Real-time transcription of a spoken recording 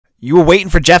You were waiting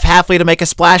for Jeff Hafley to make a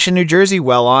splash in New Jersey?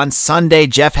 Well, on Sunday,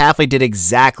 Jeff Hafley did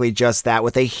exactly just that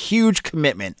with a huge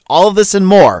commitment. All of this and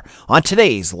more on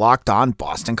today's Locked On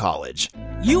Boston College.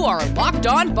 You are Locked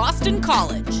On Boston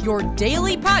College, your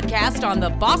daily podcast on the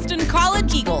Boston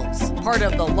College Eagles, part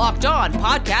of the Locked On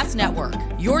Podcast Network,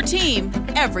 your team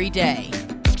every day.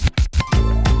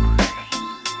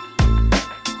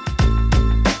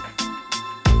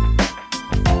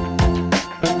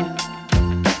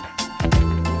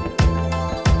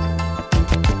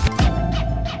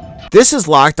 This is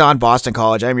Locked On Boston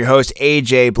College. I'm your host,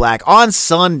 AJ Black. On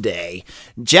Sunday,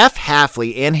 Jeff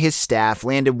Hafley and his staff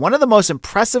landed one of the most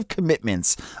impressive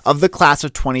commitments of the class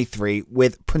of 23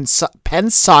 with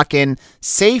Pennsauken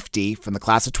safety from the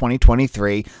class of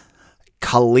 2023,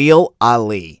 Kahlil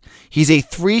Ali. He's a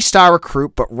three-star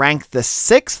recruit, but ranked the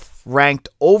sixth-ranked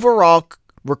overall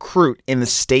recruit in the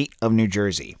state of New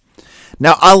Jersey.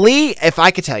 Now, Ali, if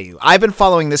I could tell you, I've been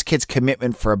following this kid's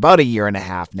commitment for about a year and a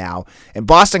half now, and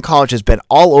Boston College has been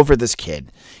all over this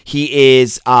kid. He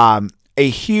is a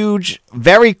huge,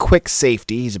 very quick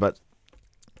safety. He's about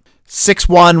 6'1",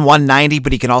 190,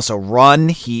 but he can also run.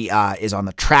 He is on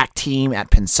the track team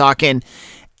at Pennsauken,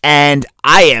 and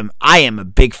I am a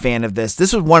big fan of this.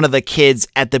 This was one of the kids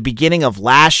at the beginning of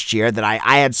last year that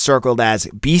I had circled as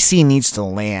BC needs to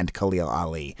land Kahlil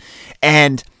Ali,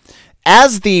 and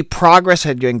as the progress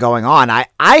had been going on, I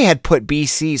had put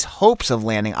BC's hopes of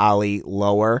landing Ali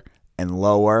lower and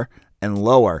lower and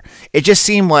lower. It just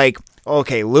seemed like,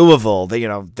 okay, Louisville,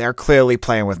 they're clearly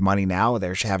playing with money now.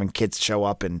 They're having kids show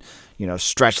up in,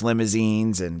 stretch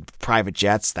limousines and private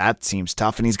jets. That seems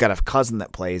tough. And he's got a cousin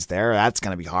that plays there. That's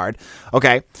going to be hard.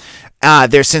 Okay.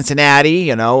 There's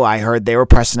Cincinnati. I heard they were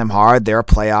pressing him hard. They're a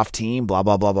playoff team, blah,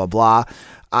 blah, blah, blah, blah.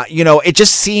 It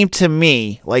just seemed to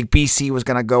me like BC was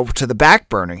going to go to the back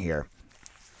burner here.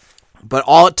 But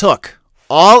all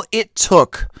it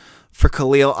took for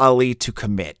Kahlil Ali to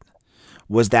commit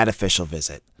was that official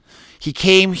visit. He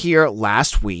came here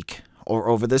last week or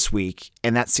over this week,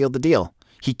 and that sealed the deal.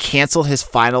 He canceled his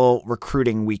final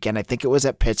recruiting weekend. I think it was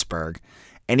at Pittsburgh,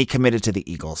 and he committed to the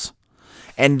Eagles.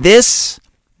 And this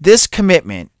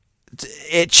commitment,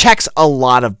 it checks a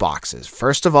lot of boxes.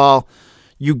 First of all,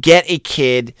 you get a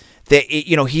kid that,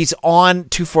 he's on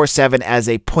 247 as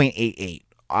a .88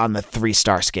 on the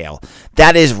 3-star scale.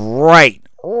 That is right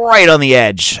on the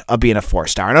edge of being a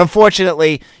 4-star. And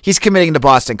unfortunately, he's committing to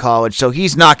Boston College, so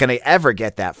he's not going to ever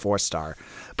get that 4-star.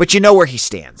 But you know where he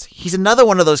stands. He's another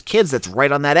one of those kids that's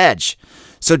right on that edge.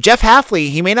 So Jeff Hafley,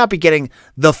 he may not be getting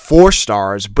the 4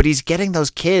 stars, but he's getting those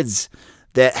kids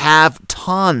that have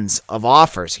tons of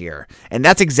offers here. And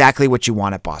that's exactly what you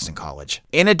want at Boston College.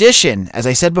 In addition, as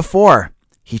I said before,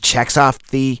 he checks off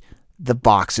the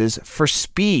boxes for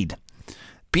speed.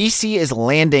 BC is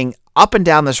landing up and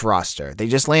down this roster. They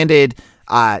just landed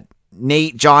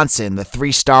Nate Johnson, the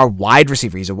 3-star wide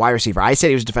receiver. He's a wide receiver. I said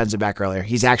he was a defensive back earlier.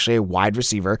 He's actually a wide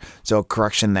receiver, so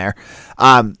correction there.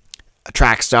 A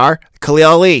track star, Kahlil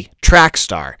Ali, track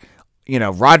star.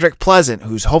 Roderick Pleasant,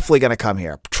 who's hopefully going to come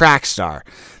here, track star.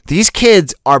 These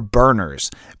kids are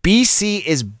burners. BC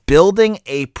is building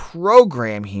a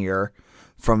program here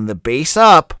from the base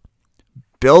up,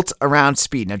 built around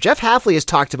speed. Now, Jeff Hafley has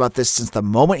talked about this since the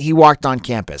moment he walked on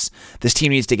campus. This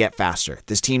team needs to get faster.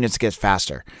 This team needs to get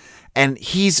faster. And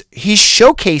he's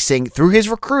showcasing through his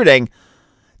recruiting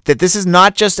that this is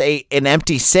not just an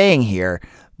empty saying here,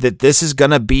 that this is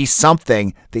going to be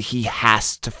something that he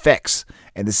has to fix.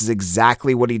 And this is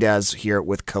exactly what he does here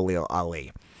with Kahlil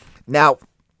Ali. Now,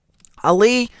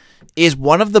 Ali is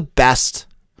one of the best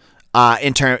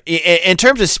in terms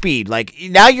of speed. Like,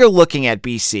 now you're looking at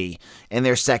BC and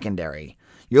their secondary.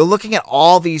 You're looking at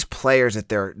all these players that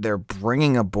they're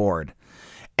bringing aboard.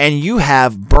 And you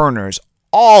have burners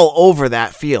all over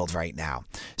that field right now.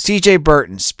 CJ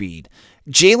Burton, speed.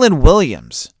 Jalen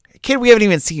Williams, a kid we haven't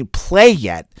even seen play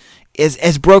yet,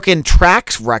 has broken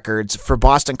tracks records for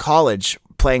Boston College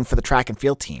playing for the track and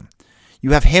field team.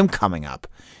 You have him coming up.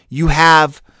 You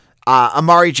have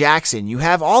Amari Jackson. You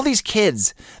have all these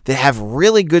kids that have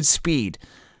really good speed.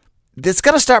 That's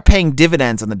going to start paying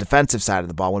dividends on the defensive side of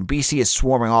the ball when BC is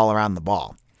swarming all around the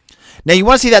ball. Now, you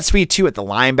want to see that speed, too, at the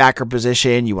linebacker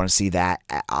position. You want to see that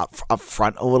up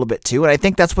front a little bit, too. And I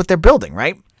think that's what they're building,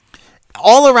 right?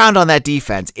 All around on that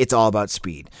defense, it's all about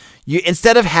speed.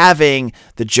 Instead of having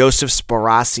the Joseph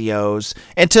Sparacios,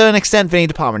 and to an extent Vinny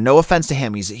DePalma, no offense to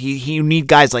him, you need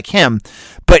guys like him,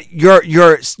 but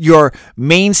your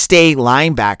mainstay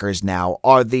linebackers now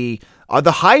are the are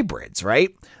the hybrids,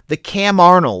 right? The Cam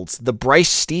Arnolds, the Bryce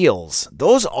Steeles,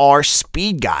 those are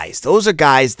speed guys. Those are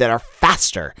guys that are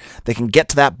faster, that can get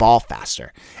to that ball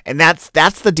faster. And that's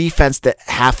the defense that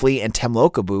Hafley and Tim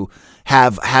Lokabu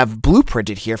have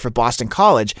blueprinted here for Boston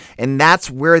College, and that's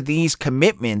where these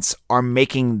commitments are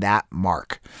making that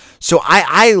mark. So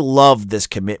I love this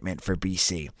commitment for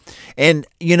BC. And,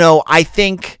 I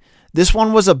think this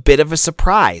one was a bit of a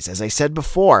surprise. As I said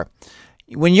before,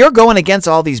 when you're going against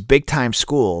all these big-time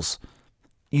schools,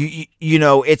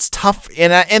 it's tough,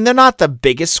 and they're not the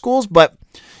biggest schools, but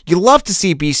you love to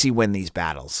see BC win these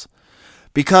battles.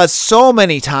 Because so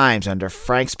many times under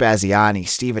Frank Spaziani,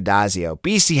 Steve Adazio,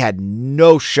 BC had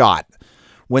no shot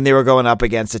when they were going up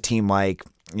against a team like,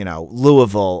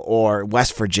 Louisville or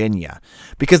West Virginia,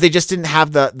 because they just didn't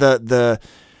have the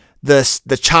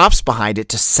chops behind it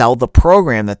to sell the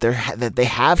program that they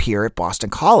have here at Boston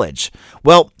College.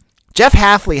 Well, Jeff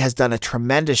Hafley has done a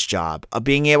tremendous job of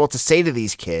being able to say to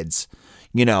these kids,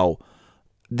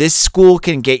 this school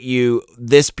can get you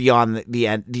this beyond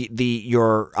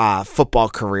your football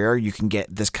career. You can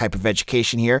get this type of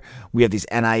education here. We have these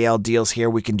NIL deals here.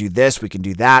 We can do this. We can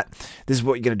do that. This is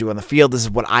what you're going to do on the field. This is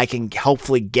what I can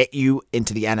hopefully get you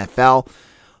into the NFL.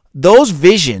 Those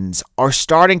visions are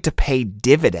starting to pay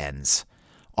dividends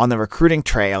on the recruiting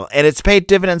trail, and it's paid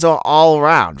dividends all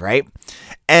around, right?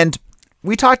 And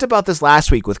we talked about this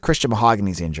last week with Christian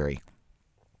Mahogany's injury.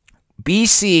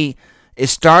 BC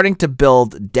is starting to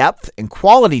build depth and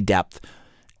quality depth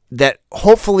that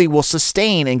hopefully will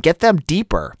sustain and get them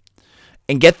deeper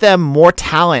and get them more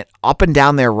talent up and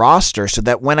down their roster, so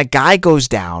that when a guy goes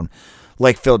down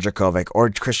like Phil Dracovic or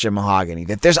Christian Mahogany,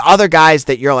 that there's other guys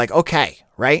that you're like, okay,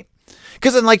 right?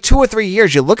 Because in like 2 or 3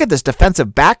 years, you look at this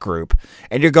defensive back group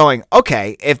and you're going,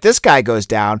 okay, if this guy goes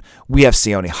down, we have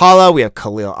Sione Hala, we have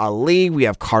Kahlil Ali, we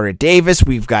have Carter Davis,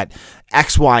 we've got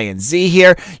X, Y, and Z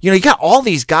here. You got all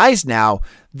these guys now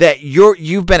that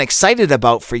you've been excited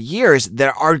about for years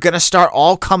that are going to start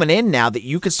all coming in now that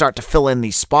you can start to fill in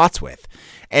these spots with.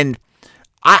 And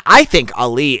I think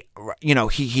Ali,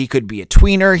 he could be a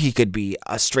tweener. He could be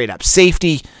a straight up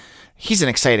safety. He's an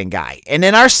exciting guy. And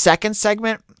in our second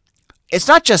segment, it's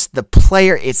not just the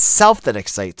player itself that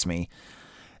excites me.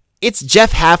 It's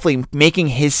Jeff Hafley making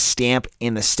his stamp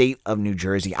in the state of New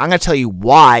Jersey. I'm going to tell you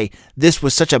why this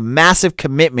was such a massive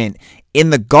commitment in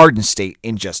the Garden State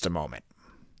in just a moment.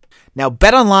 Now,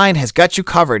 BetOnline has got you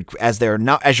covered as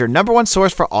your number one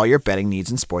source for all your betting needs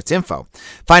and sports info.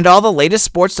 Find all the latest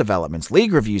sports developments,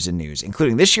 league reviews, and news,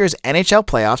 including this year's NHL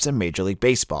playoffs and Major League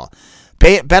Baseball.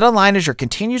 BetOnline is your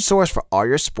continued source for all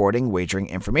your sporting wagering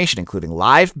information, including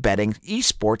live betting,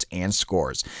 esports, and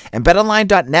scores. And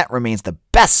BetOnline.net remains the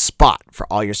best spot for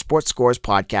all your sports scores,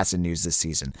 podcasts, and news this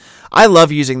season. I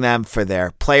love using them for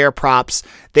their player props.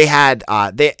 You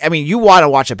want to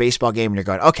watch a baseball game and you're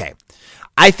going, okay,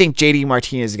 I think JD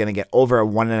Martinez is going to get over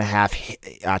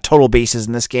 1.5 total bases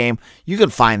in this game. You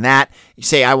can find that. You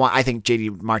say, I think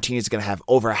JD Martinez is going to have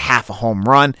over half a home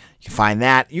run. You can find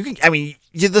that.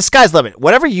 The sky's the limit.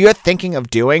 Whatever you're thinking of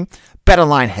doing,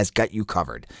 BetOnline has got you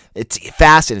covered. It's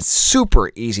fast and it's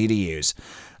super easy to use.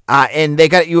 And they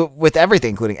got you with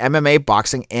everything, including MMA,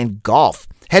 boxing, and golf.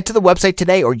 Head to the website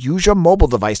today or use your mobile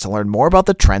device to learn more about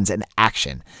the trends in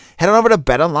action. Head on over to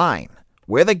BetOnline,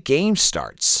 where the game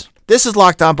starts. This is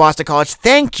Locked On Boston College.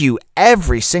 Thank you,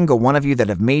 every single one of you that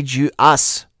have made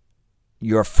us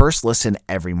your first listen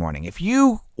every morning. If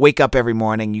you wake up every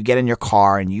morning, you get in your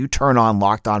car, and you turn on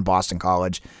Locked On Boston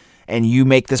College, and you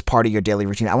make this part of your daily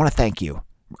routine, I want to thank you.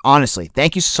 Honestly,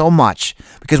 thank you so much,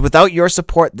 because without your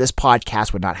support, this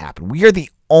podcast would not happen. We are the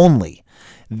only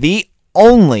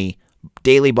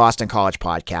daily Boston College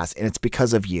podcast, and it's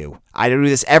because of you. I do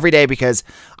this every day because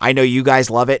I know you guys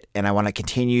love it, and I want to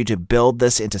continue to build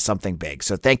this into something big.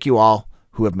 So thank you all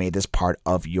who have made this part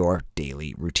of your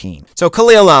daily routine. So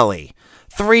Kahlil Ali,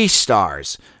 3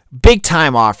 stars, big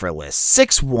time offer list,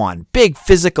 6'1", big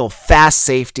physical, fast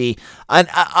safety, an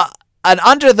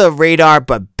under the radar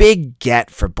but big get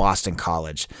for Boston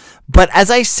College. But as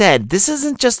I said, this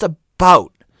isn't just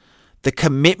about the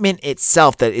commitment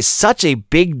itself that is such a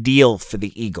big deal for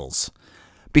the Eagles.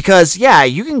 Because, yeah,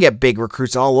 you can get big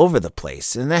recruits all over the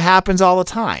place, and that happens all the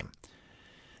time.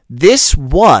 This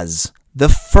was the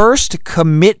first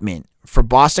commitment for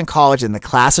Boston College in the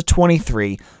class of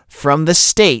 23 from the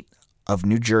state of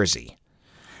New Jersey.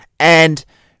 And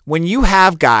when you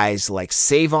have guys like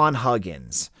Savon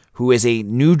Huggins, who is a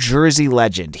New Jersey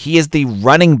legend, he is the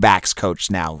running backs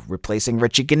coach now, replacing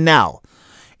Richie Gunnell.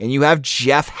 And you have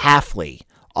Jeff Hafley,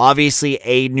 obviously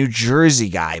a New Jersey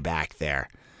guy back there.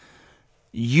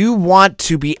 You want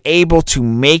to be able to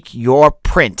make your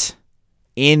print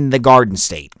in the Garden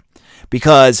State.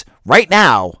 Because right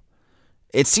now,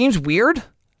 it seems weird,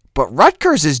 but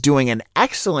Rutgers is doing an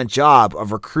excellent job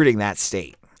of recruiting that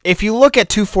state. If you look at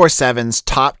 247's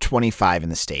top 25 in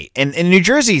the state, and New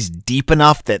Jersey's deep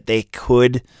enough that they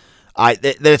could,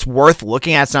 that it's worth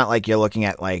looking at. It's not like you're looking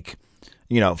at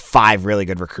 5 really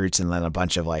good recruits and then a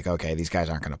bunch of okay, these guys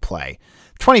aren't going to play.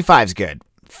 25 is good.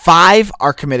 5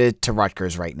 are committed to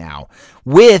Rutgers right now,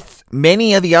 with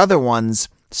many of the other ones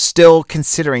still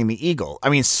considering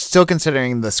still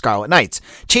considering the Scarlet Knights.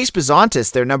 Chase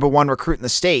Bizontis, their number 1 recruit in the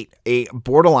state, a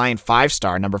borderline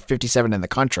 5-star, number 57 in the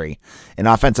country, an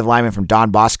offensive lineman from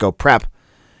Don Bosco Prep.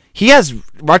 He has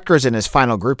Rutgers in his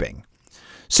final grouping.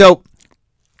 So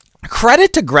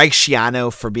credit to Greg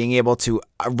Schiano for being able to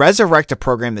resurrect a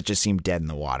program that just seemed dead in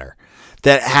the water,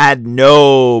 that had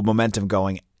no momentum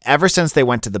going ever since they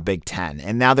went to the Big Ten,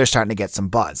 and now they're starting to get some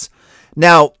buzz.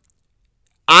 Now,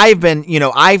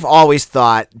 I've always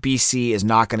thought BC is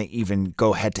not going to even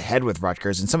go head-to-head with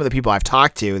Rutgers, and some of the people I've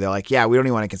talked to, they're like, yeah, we don't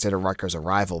even want to consider Rutgers a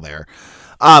rival there.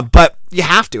 But you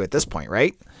have to at this point,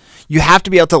 right? You have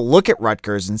to be able to look at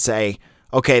Rutgers and say,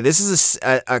 okay, this is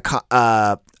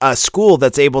a school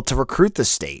that's able to recruit the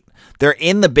state. They're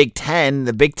in the Big Ten.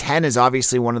 The Big Ten is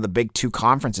obviously one of the big 2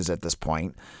 conferences at this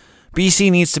point.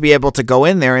 BC needs to be able to go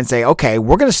in there and say, okay,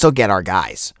 we're going to still get our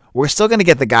guys. We're still going to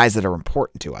get the guys that are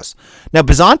important to us. Now,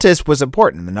 Bizontis was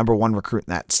important, the number 1 recruit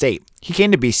in that state. He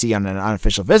came to BC on an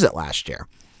unofficial visit last year.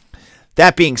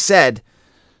 That being said,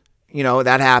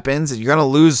 that happens. You're going to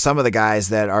lose some of the guys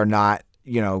that are not,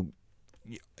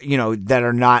 that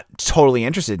are not totally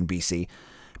interested in BC.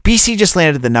 BC just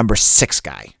landed the number 6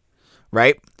 guy,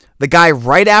 right? The guy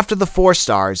right after the 4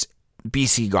 stars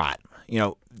BC got,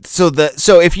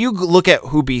 So if you look at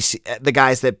who BC,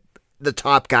 the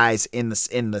top guys in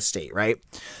the state, right?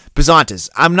 Bizontis,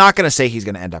 I'm not going to say he's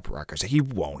going to end up at Rutgers. He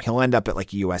won't. He'll end up at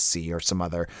USC or some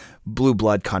other blue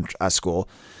blood school.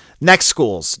 Next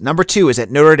schools, number 2 is at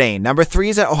Notre Dame. Number 3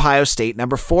 is at Ohio State.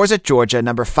 Number 4 is at Georgia.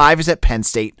 Number 5 is at Penn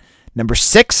State. Number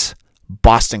 6,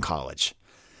 Boston College.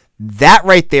 That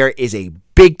right there is a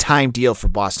big time deal for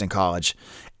Boston College.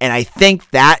 And I think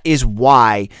that is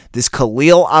why this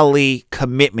Kahlil Ali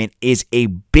commitment is a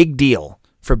big deal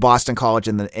for Boston College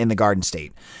in the Garden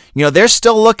State. They're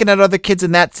still looking at other kids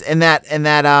in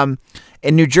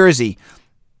New Jersey.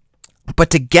 But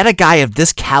to get a guy of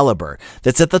this caliber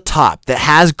that's at the top, that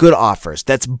has good offers,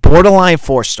 that's borderline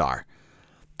 4-star,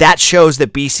 that shows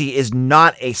that BC is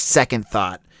not a second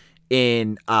thought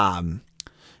in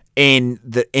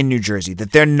New Jersey,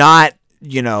 that they're not,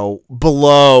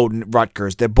 below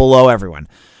Rutgers, they're below everyone.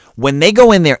 When they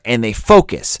go in there and they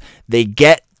focus, they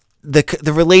get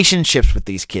the relationships with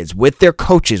these kids, with their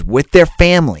coaches, with their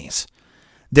families.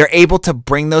 They're able to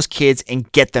bring those kids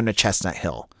and get them to Chestnut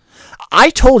Hill. I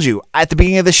told you at the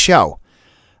beginning of the show,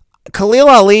 Kahlil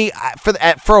Ali,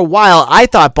 for a while, I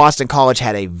thought Boston College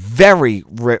had a very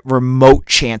remote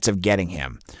chance of getting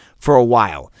him for a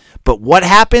while. But what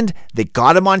happened? They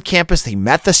got him on campus. He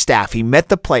met the staff. He met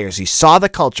the players. He saw the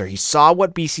culture. He saw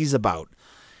what BC's about.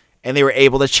 And they were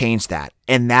able to change that.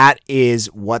 And that is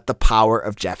what the power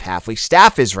of Jeff Hafley's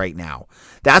staff is right now.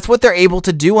 That's what they're able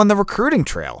to do on the recruiting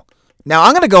trail. Now,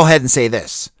 I'm going to go ahead and say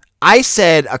this. I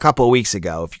said a couple of weeks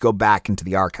ago, if you go back into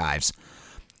the archives,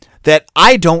 that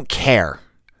I don't care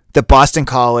that Boston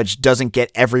College doesn't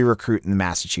get every recruit in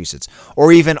Massachusetts,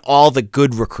 or even all the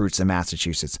good recruits in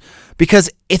Massachusetts, because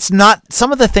it's not,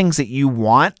 some of the things that you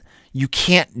want, you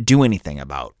can't do anything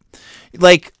about.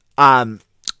 Like,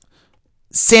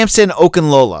 Samson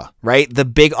Okunlola, right? The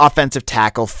big offensive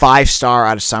tackle, 5-star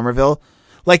out of Somerville.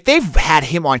 Like, they've had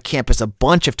him on campus a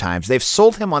bunch of times. They've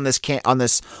sold him on this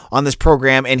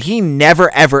program, and he never,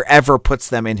 ever, ever puts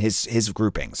them in his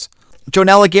groupings.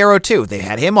 Jonel Aguero, too. They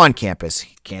had him on campus.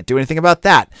 He can't do anything about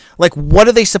that. Like, what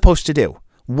are they supposed to do?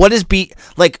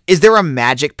 Is there a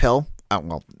magic pill?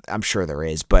 Well, I'm sure there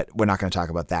is, but we're not going to talk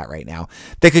about that right now.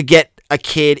 That could get a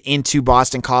kid into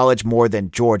Boston College more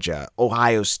than Georgia,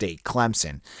 Ohio State,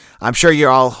 Clemson. I'm sure you're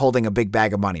all holding a big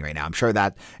bag of money right now. I'm sure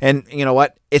that, and you know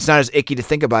what? It's not as icky to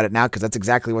think about it now because that's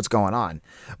exactly what's going on.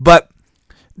 But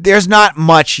there's not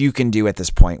much you can do at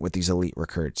this point with these elite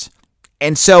recruits.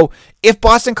 And so if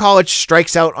Boston College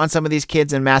strikes out on some of these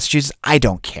kids in Massachusetts, I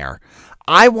don't care.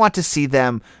 I want to see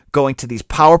them going to these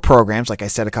power programs, like I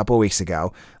said a couple of weeks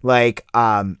ago, like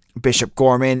Bishop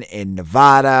Gorman in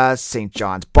Nevada, St.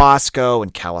 John's Bosco in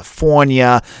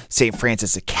California, St.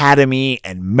 Francis Academy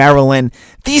in Maryland.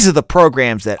 These are the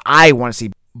programs that I want to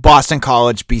see Boston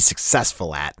College be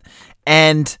successful at.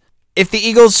 And if the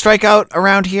Eagles strike out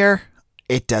around here,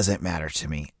 it doesn't matter to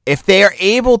me. If they are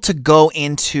able to go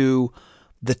into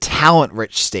the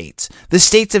talent-rich states, the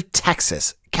states of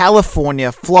Texas,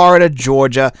 California, Florida,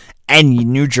 Georgia, and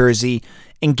New Jersey,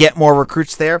 and get more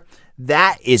recruits there,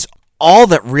 that is all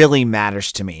that really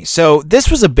matters to me. So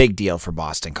this was a big deal for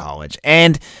Boston College.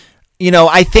 And,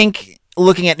 I think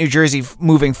looking at New Jersey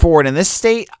moving forward in this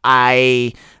state,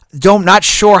 I'm not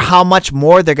sure how much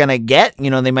more they're going to get.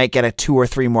 They might get 2 or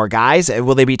 3 more guys.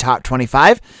 Will they be top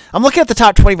 25? I'm looking at the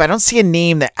top 25. I don't see a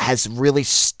name that has really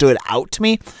stood out to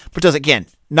me, but does, again,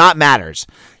 not matters.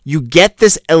 You get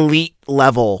this elite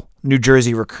level New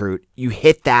Jersey recruit. You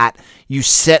hit that. You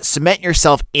cement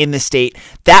yourself in the state.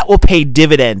 That will pay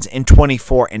dividends in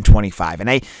 24 and 25. And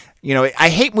I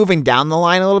hate moving down the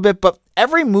line a little bit, but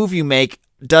every move you make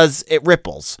it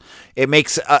ripples. It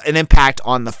makes an impact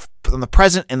on the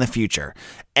present and the future.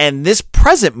 And this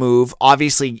present move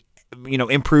obviously,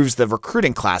 improves the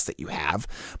recruiting class that you have,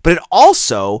 but it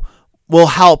also will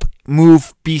help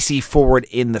move BC forward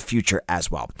in the future as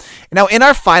well. Now, in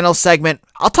our final segment,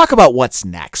 I'll talk about what's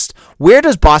next. Where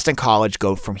does Boston College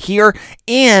go from here?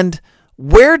 And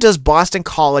where does Boston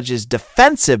College's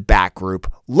defensive back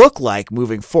group look like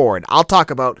moving forward? I'll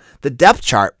talk about the depth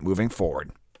chart moving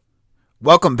forward.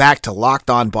 Welcome back to Locked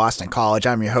On Boston College.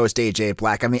 I'm your host, AJ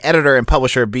Black. I'm the editor and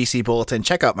publisher of BC Bulletin.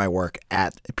 Check out my work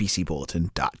at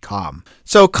bcbulletin.com.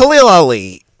 So Kahlil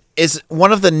Ali is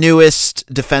one of the newest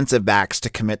defensive backs to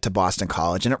commit to Boston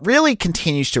College, and it really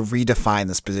continues to redefine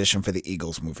this position for the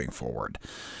Eagles moving forward.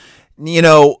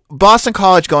 Boston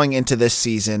College going into this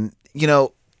season,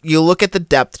 you look at the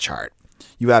depth chart.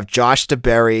 You have Josh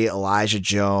DeBerry, Elijah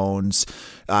Jones,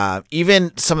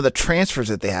 even some of the transfers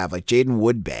that they have, like Jaden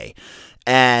Woodbay.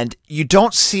 And you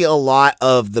don't see a lot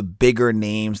of the bigger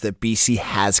names that BC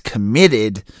has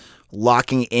committed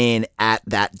locking in at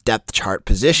that depth chart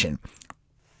position.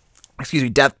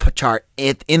 Depth chart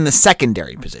in the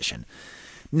secondary position.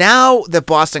 Now that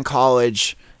Boston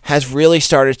College has really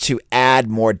started to add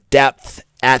more depth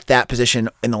at that position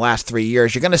in the last 3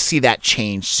 years, you're going to see that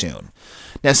change soon.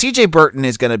 Now, C.J. Burton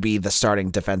is going to be the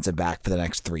starting defensive back for the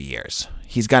next 3 years.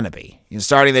 He's going to be.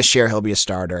 Starting this year, he'll be a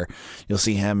starter. You'll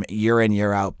see him year in,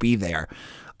 year out be there.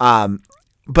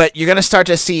 But you're going to start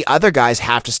to see other guys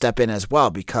have to step in as well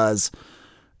because,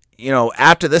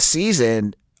 after this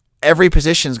season, every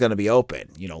position is going to be open.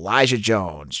 Elijah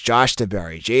Jones, Josh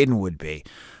DeBerry, Jaden Woodbay,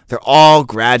 they're all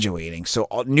graduating. So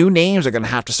new names are going to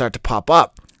have to start to pop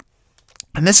up.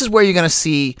 And this is where you're going to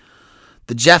see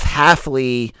the Jeff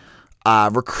Hafley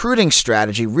recruiting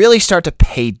strategy really start to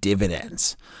pay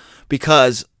dividends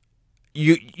because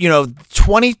you're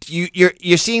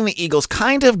seeing the Eagles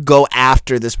kind of go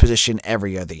after this position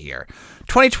every other year.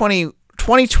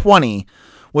 2020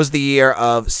 was the year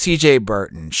of C.J.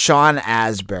 Burton, Sean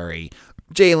Asbury,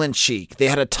 Jalen Cheek. They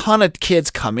had a ton of kids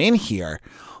come in here,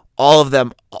 all of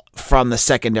them from the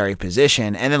secondary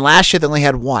position. And then last year they only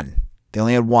had one.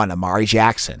 Amari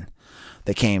Jackson,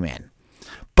 that came in.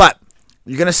 But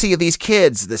you're going to see these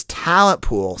kids, this talent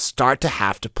pool, start to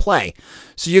have to play.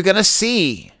 So you're going to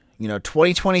see,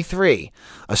 2023,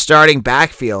 a starting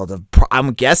backfield of,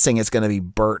 I'm guessing it's going to be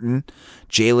Burton,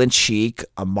 Jalen Cheek,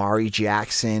 Amari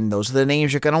Jackson. Those are the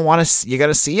names you're going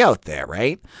to see out there,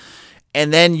 right?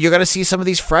 And then you're going to see some of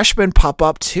these freshmen pop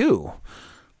up too.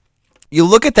 You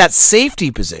look at that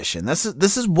safety position. This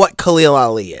is what Kahlil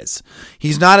Ali is.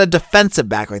 He's not a defensive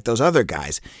back like those other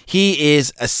guys. He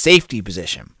is a safety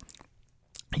position.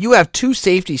 You have 2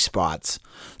 safety spots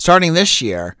starting this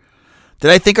year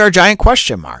that I think are giant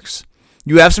question marks.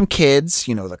 You have some kids,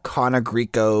 the Connor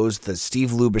Gricos, the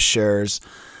Steve Lubishers,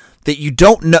 that you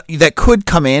don't know that could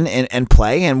come in and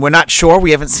play, and we're not sure.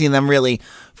 We haven't seen them really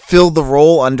fill the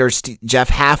role under Jeff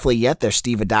Hafley yet. They're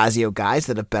Steve Adazio guys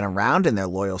that have been around and they're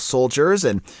loyal soldiers,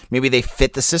 and maybe they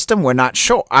fit the system. We're not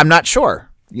sure. I'm not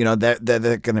sure. They're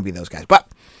going to be those guys. But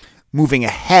moving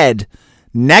ahead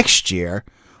next year,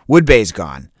 Woodbay's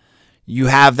gone. You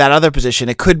have that other position.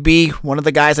 It could be one of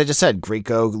the guys I just said,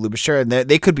 Grico, Lubisher, and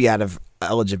they could be out of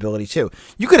eligibility too.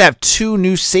 You could have 2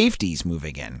 new safeties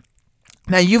moving in.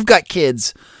 Now, you've got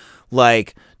kids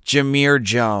like Jameer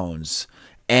Jones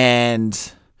and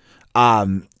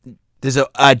there's a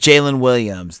Jalen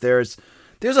Williams. There's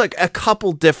like a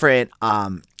couple different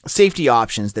safety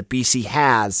options that BC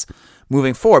has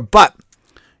moving forward. But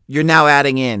you're now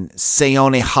adding in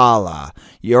Sayone Hala.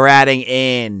 You're adding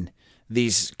in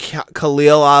these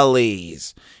Kahlil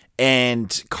Ali's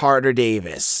and Carter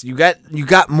Davis. You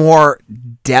got more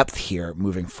depth here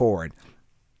moving forward.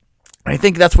 I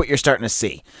think that's what you're starting to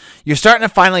see. You're starting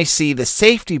to finally see the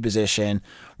safety position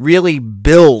really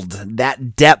build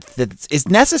that depth that is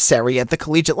necessary at the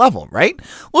collegiate level, right?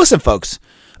 Listen, folks,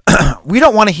 we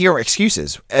don't want to hear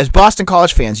excuses. As Boston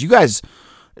College fans, you guys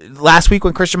last week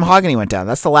when Christian Mahogany went down.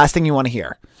 That's the last thing you want to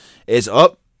hear is,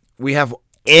 we have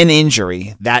an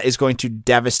injury that is going to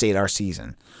devastate our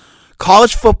season.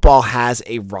 College football has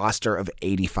a roster of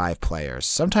 85 players,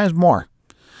 sometimes more.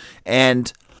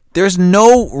 And there's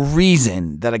no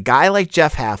reason that a guy like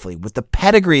Jeff Hafley, with the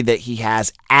pedigree that he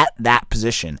has at that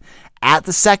position, at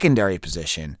the secondary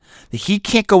position, that he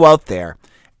can't go out there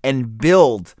and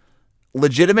build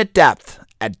legitimate depth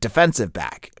at defensive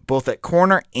back, both at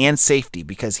corner and safety,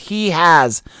 because he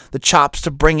has the chops to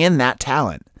bring in that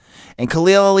talent. And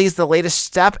Kahlil Ali is the latest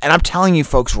step, and I'm telling you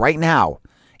folks right now,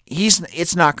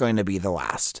 it's not going to be the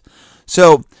last.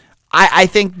 So I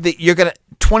think that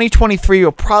 2023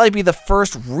 will probably be the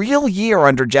first real year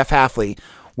under Jeff Hafley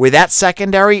where that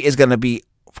secondary is going to be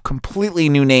completely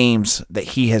new names that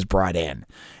he has brought in.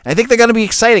 And I think they're going to be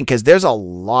exciting because there's a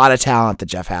lot of talent that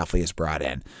Jeff Hafley has brought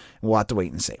in. We'll have to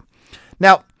wait and see.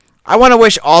 Now, I want to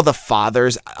wish all the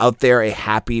fathers out there a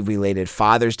happy related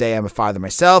Father's Day. I'm a father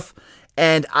myself,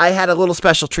 and I had a little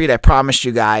special treat I promised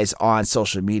you guys on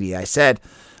social media. I said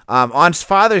on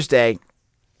Father's Day,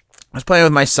 I was playing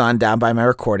with my son down by my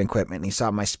recording equipment, and he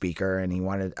saw my speaker, and he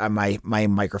wanted my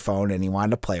microphone, and he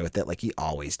wanted to play with it like he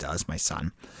always does, my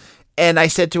son. And I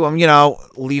said to him,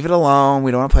 leave it alone.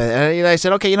 We don't want to play it. And I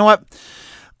said, okay, you know what?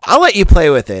 I'll let you play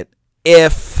with it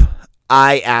if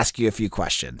I ask you a few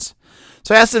questions.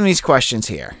 So I asked him these questions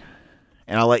here,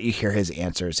 and I'll let you hear his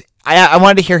answers. I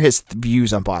wanted to hear his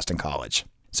views on Boston College.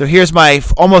 So here's my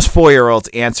almost 4-year-old's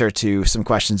answer to some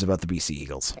questions about the BC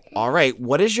Eagles. All right,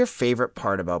 what is your favorite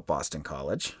part about Boston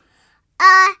College?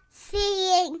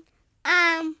 Seeing,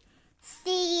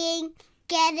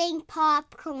 getting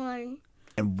popcorn.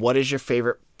 And what is your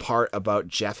favorite part about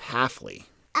Jeff Hafley?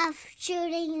 Of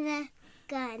shooting the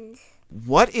guns.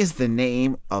 What is the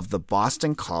name of the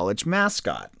Boston College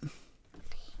mascot?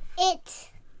 It's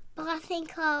Boston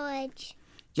College.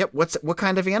 Yep, what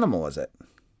kind of animal is it?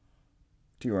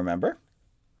 Do you remember?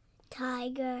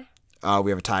 Tiger. We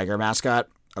have a tiger mascot?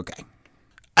 Okay.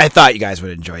 I thought you guys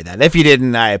would enjoy that. If you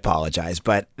didn't, I apologize.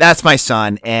 But that's my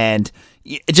son. And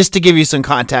just to give you some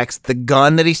context, the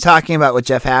gun that he's talking about with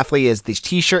Jeff Hafley is the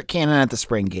T-shirt cannon at the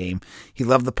spring game. He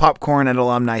loved the popcorn at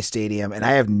Alumni Stadium. And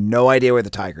I have no idea where the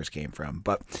Tigers came from.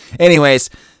 But anyways,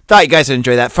 thought you guys would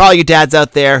enjoy that. For all you dads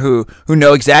out there who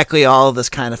know exactly all of this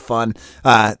kind of fun,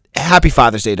 happy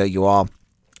Father's Day to you all.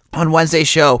 On Wednesday's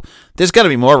show, there's going to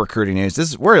be more recruiting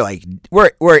news. We're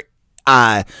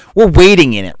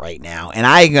waiting in it right now, and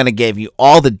I'm going to give you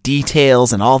all the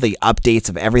details and all the updates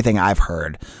of everything I've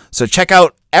heard. So check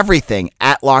out everything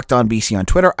at Locked On BC on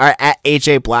Twitter, or at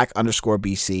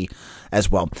AJBlack_BC as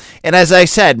well. And as I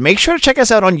said, make sure to check us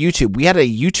out on YouTube. We had a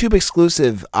YouTube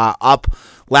exclusive up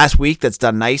last week that's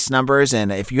done nice numbers,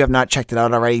 and if you have not checked it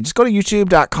out already, just go to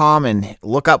youtube.com and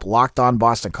look up Locked On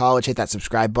Boston College. Hit that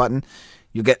subscribe button.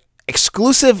 You'll get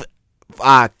exclusive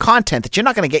content that you're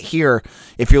not going to get here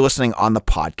if you're listening on the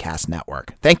podcast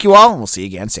network. Thank you all, and we'll see you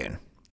again soon.